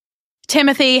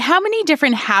Timothy, how many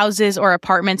different houses or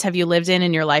apartments have you lived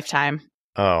in your lifetime?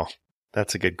 Oh,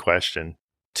 that's a good question.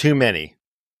 Too many.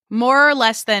 More or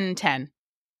less than 10?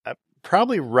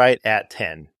 Probably right at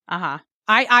 10. Uh-huh.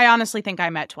 I honestly think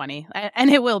I'm at 20, and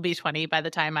it will be 20 by the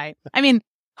time I mean,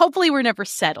 hopefully we're never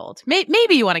settled.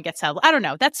 Maybe you want to get settled. I don't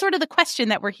know. That's sort of the question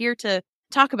that we're here to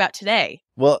talk about today.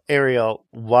 Well, Ariel,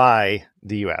 why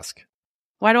do you ask?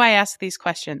 Why do I ask these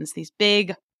questions, these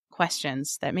big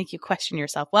questions that make you question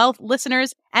yourself? Well,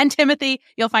 listeners and Timothy,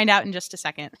 you'll find out in just a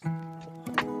second.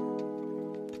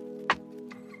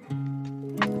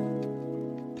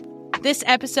 This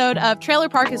episode of Trailer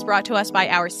Park is brought to us by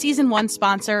our Season 1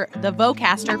 sponsor, the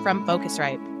Vocaster from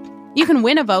Focusrite. You can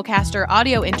win a Vocaster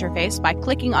audio interface by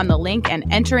clicking on the link and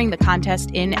entering the contest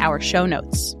in our show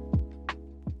notes.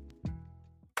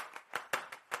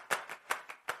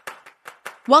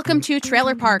 Welcome to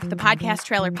Trailer Park, the podcast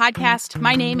trailer podcast.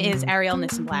 My name is Ariel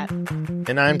Nissenblatt.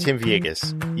 And I'm Tim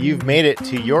Villegas. You've made it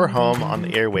to your home on the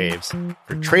airwaves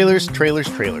for Trailers,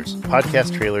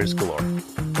 podcast trailers galore.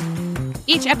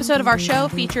 Each episode of our show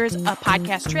features a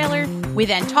podcast trailer. We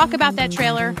then talk about that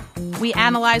trailer. We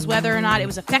analyze whether or not it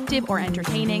was effective or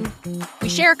entertaining. We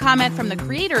share a comment from the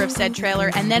creator of said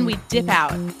trailer, and then we dip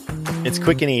out. It's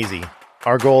quick and easy.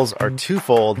 Our goals are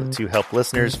twofold: to help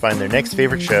listeners find their next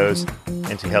favorite shows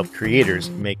and to help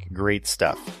creators make great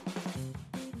stuff.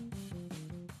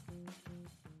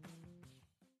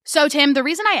 So, Tim, the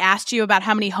reason I asked you about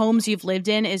how many homes you've lived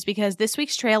in is because this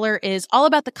week's trailer is all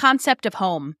about the concept of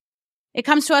home. It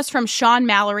comes to us from Sean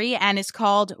Mallary and is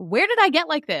called Where Did I Get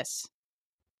Like This?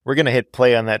 We're going to hit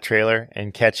play on that trailer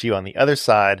and catch you on the other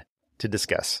side to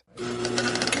discuss.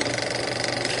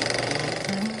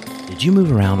 Did you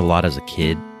move around a lot as a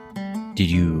kid? Did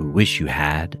you wish you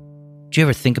had? Did you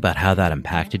ever think about how that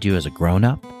impacted you as a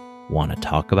grown-up? Want to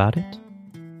talk about it?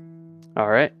 All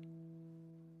right.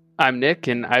 I'm Nick,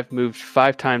 and I've moved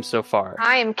 5 times so far.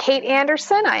 I am Kate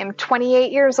Anderson. I am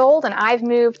 28 years old, and I've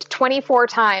moved 24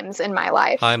 times in my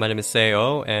life. Hi, my name is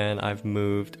Seo, and I've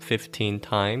moved 15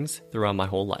 times throughout my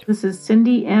whole life. This is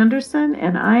Cindy Anderson,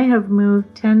 and I have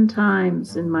moved 10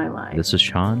 times in my life. This is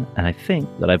Sean, and I think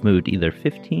that I've moved either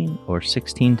 15 or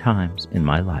 16 times in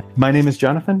my life. My name is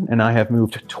Jonathan, and I have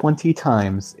moved 20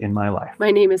 times in my life. My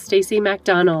name is Stacy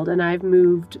MacDonald, and I've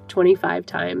moved 25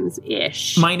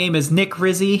 times-ish. My name is Nick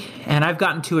Rizzi, and I've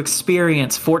gotten to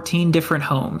experience 14 different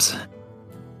homes.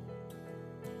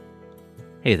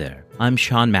 Hey there, I'm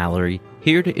Sean Mallary,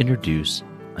 here to introduce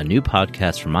a new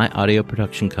podcast from my audio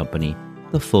production company,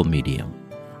 The Full Medium.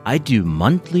 I do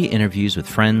monthly interviews with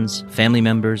friends, family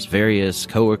members, various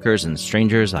coworkers, and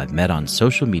strangers I've met on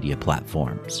social media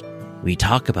platforms. We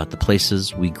talk about the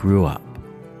places we grew up.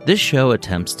 This show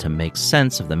attempts to make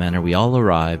sense of the manner we all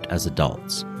arrived as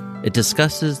adults. It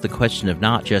discusses the question of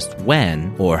not just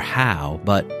when or how,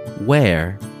 but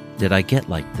where did I get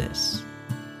like this?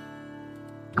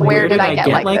 Where did I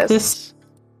get like this?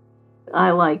 I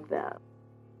like that.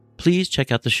 Please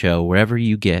check out the show wherever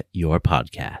you get your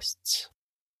podcasts.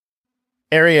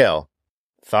 Ariel,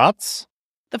 thoughts?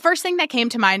 The first thing that came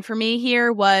to mind for me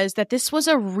here was that this was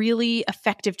a really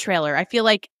effective trailer. I feel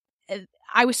like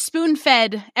I was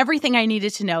spoon-fed everything I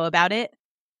needed to know about it.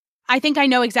 I think I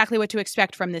know exactly what to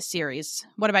expect from this series.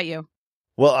 What about you?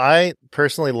 Well, I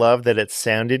personally love that it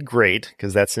sounded great,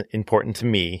 because that's important to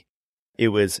me. It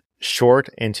was short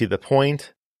and to the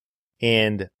point,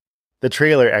 and the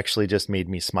trailer actually just made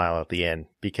me smile at the end,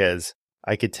 because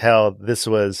I could tell this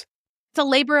was... It's a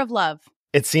labor of love.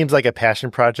 It seems like a passion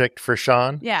project for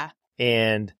Sean. Yeah.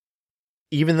 And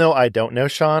even though I don't know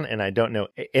Sean, and I don't know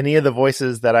any of the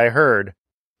voices that I heard,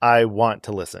 I want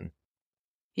to listen.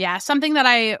 Yeah, something that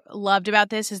I loved about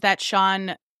this is that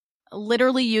Sean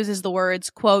literally uses the words,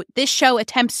 quote, "this show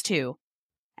attempts to,"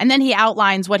 and then he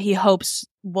outlines what he hopes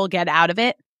we'll get out of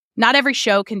it. Not every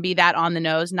show can be that on the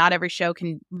nose. Not every show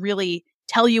can really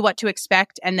tell you what to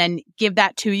expect and then give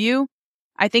that to you.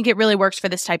 I think it really works for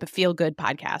this type of feel-good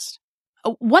podcast.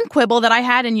 One quibble that I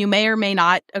had, and you may or may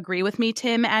not agree with me,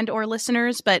 Tim and or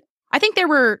listeners, but I think there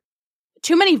were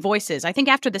too many voices. I think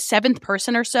after the 7th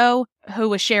person or so who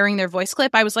was sharing their voice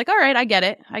clip, I was like, all right, I get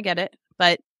it.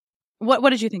 But what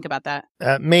did you think about that?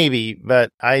 Maybe,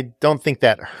 but I don't think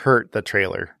that hurt the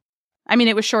trailer. I mean,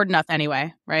 it was short enough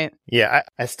anyway, right? Yeah,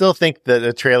 I still think that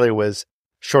the trailer was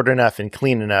short enough and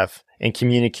clean enough and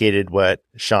communicated what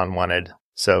Sean wanted.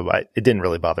 So it didn't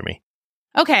really bother me.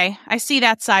 Okay, I see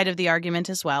that side of the argument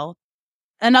as well.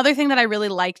 Another thing that I really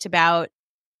liked about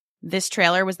this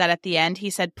trailer was that at the end,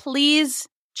 he said, please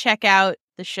check out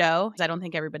the show. I don't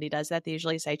think everybody does that. They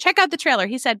usually say, check out the trailer.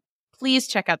 He said, please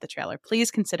check out the trailer. Please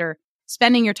consider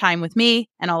spending your time with me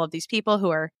and all of these people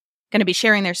who are going to be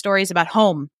sharing their stories about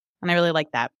home. And I really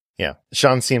like that. Yeah.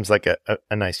 Sean seems like a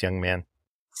nice young man.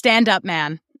 Stand up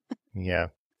man. Yeah.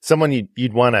 Someone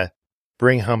you'd want to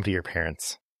bring home to your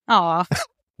parents. Aw.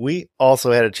 We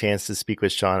also had a chance to speak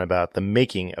with Sean about the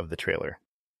making of the trailer.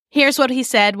 Here's what he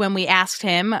said when we asked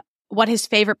him what his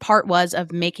favorite part was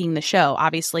of making the show.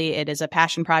 Obviously, it is a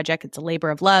passion project. It's a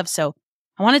labor of love. So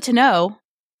I wanted to know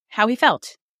how he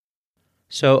felt.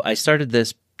 So I started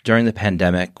this during the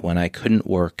pandemic when I couldn't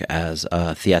work as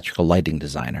a theatrical lighting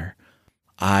designer.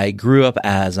 I grew up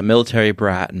as a military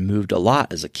brat and moved a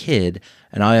lot as a kid,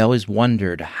 and I always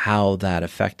wondered how that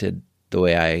affected the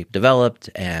way I developed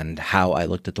and how I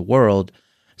looked at the world.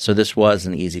 So this was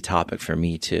an easy topic for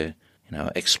me to,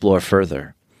 explore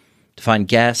further. To find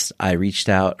guests, I reached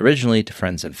out originally to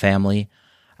friends and family,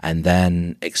 and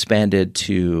then expanded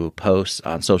to posts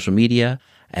on social media,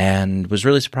 and was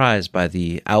really surprised by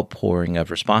the outpouring of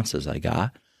responses I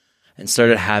got, and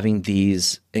started having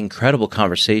these incredible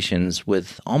conversations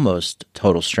with almost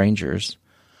total strangers.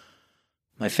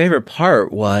 My favorite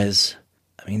part was,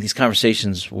 these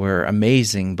conversations were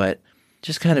amazing, but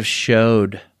just kind of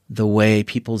showed the way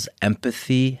people's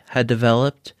empathy had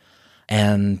developed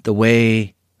and the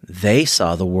way they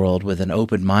saw the world with an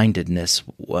open-mindedness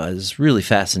was really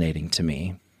fascinating to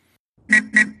me.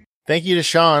 Thank you to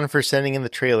Sean for sending in the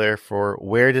trailer for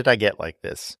Where Did I Get Like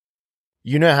This?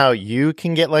 You know how you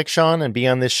can get like Sean and be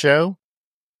on this show?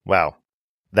 Wow,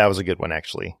 that was a good one,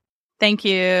 actually. Thank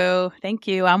you. Thank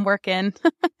you. I'm working.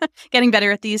 Getting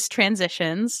better at these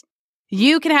transitions.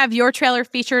 You can have your trailer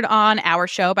featured on our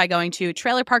show by going to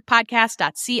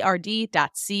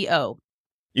trailerparkpodcast.crd.co.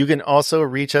 You can also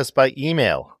reach us by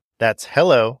email. That's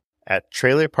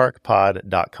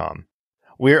hello@trailerparkpod.com.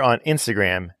 We're on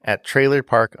Instagram at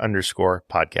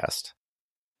trailerpark_podcast.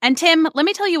 And Tim, let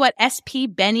me tell you what SP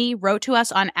Benny wrote to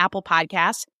us on Apple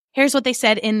Podcasts. Here's what they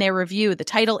said in their review. The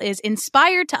title is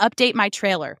Inspired to Update My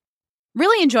Trailer.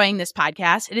 Really enjoying this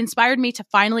podcast. It inspired me to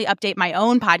finally update my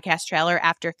own podcast trailer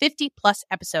after 50 plus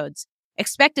episodes.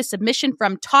 Expect a submission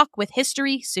from Talk with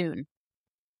History soon.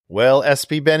 Well,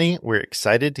 SP Benny, we're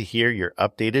excited to hear your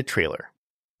updated trailer.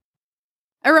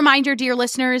 A reminder, dear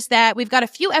listeners, that we've got a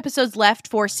few episodes left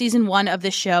for season 1 of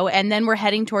this show, and then we're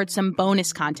heading towards some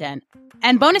bonus content.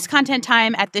 And bonus content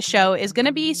time at this show is going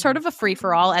to be sort of a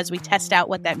free-for-all as we test out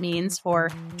what that means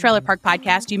for Trailer Park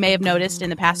Podcast. You may have noticed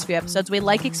in the past few episodes, we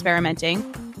like experimenting,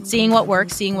 seeing what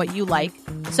works, seeing what you like.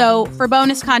 So for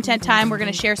bonus content time, we're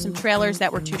going to share some trailers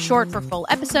that were too short for full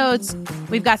episodes.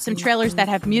 We've got some trailers that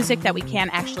have music that we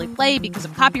can't actually play because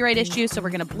of copyright issues, so we're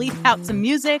going to bleep out some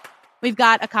music. We've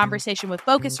got a conversation with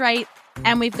Focusrite,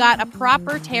 and we've got a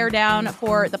proper teardown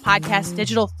for the podcast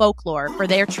Digital Folklore for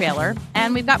their trailer,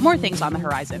 and we've got more things on the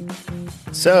horizon.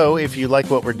 So if you like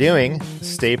what we're doing,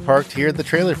 stay parked here at the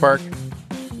trailer park.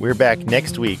 We're back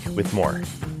next week with more.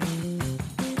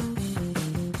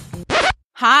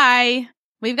 Hi!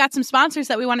 We've got some sponsors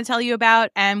that we want to tell you about,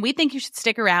 and we think you should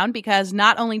stick around because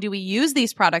not only do we use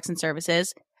these products and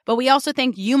services, but we also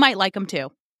think you might like them too.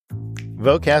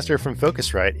 Vocaster from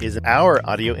Focusrite is our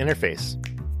audio interface.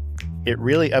 It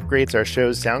really upgrades our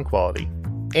show's sound quality.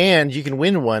 And you can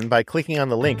win one by clicking on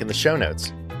the link in the show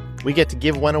notes. We get to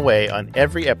give one away on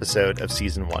every episode of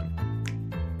Season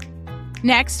 1.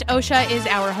 Next, OSHA is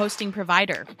our hosting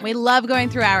provider. We love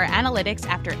going through our analytics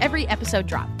after every episode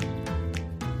drop.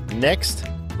 Next,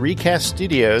 Recast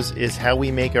Studios is how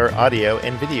we make our audio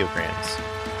and videograms.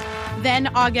 Then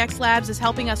AugX Labs is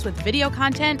helping us with video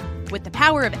content with the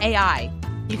power of AI.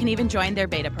 You can even join their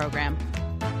beta program.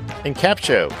 And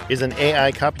Capsho is an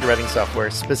AI copywriting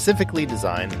software specifically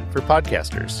designed for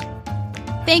podcasters.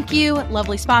 Thank you,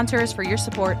 lovely sponsors, for your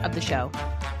support of the show.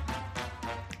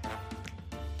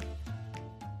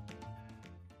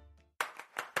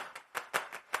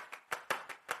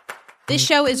 This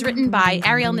show is written by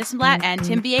Ariel Nissenblatt and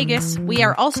Tim Villegas. We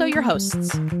are also your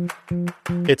hosts.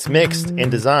 It's mixed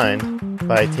and designed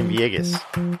by Tim Villegas.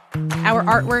 Our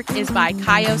artwork is by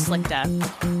Kaio Slikta.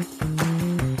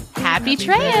 Happy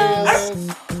trails!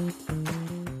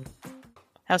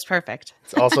 That was perfect.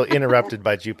 It's also interrupted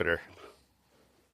by Jupiter.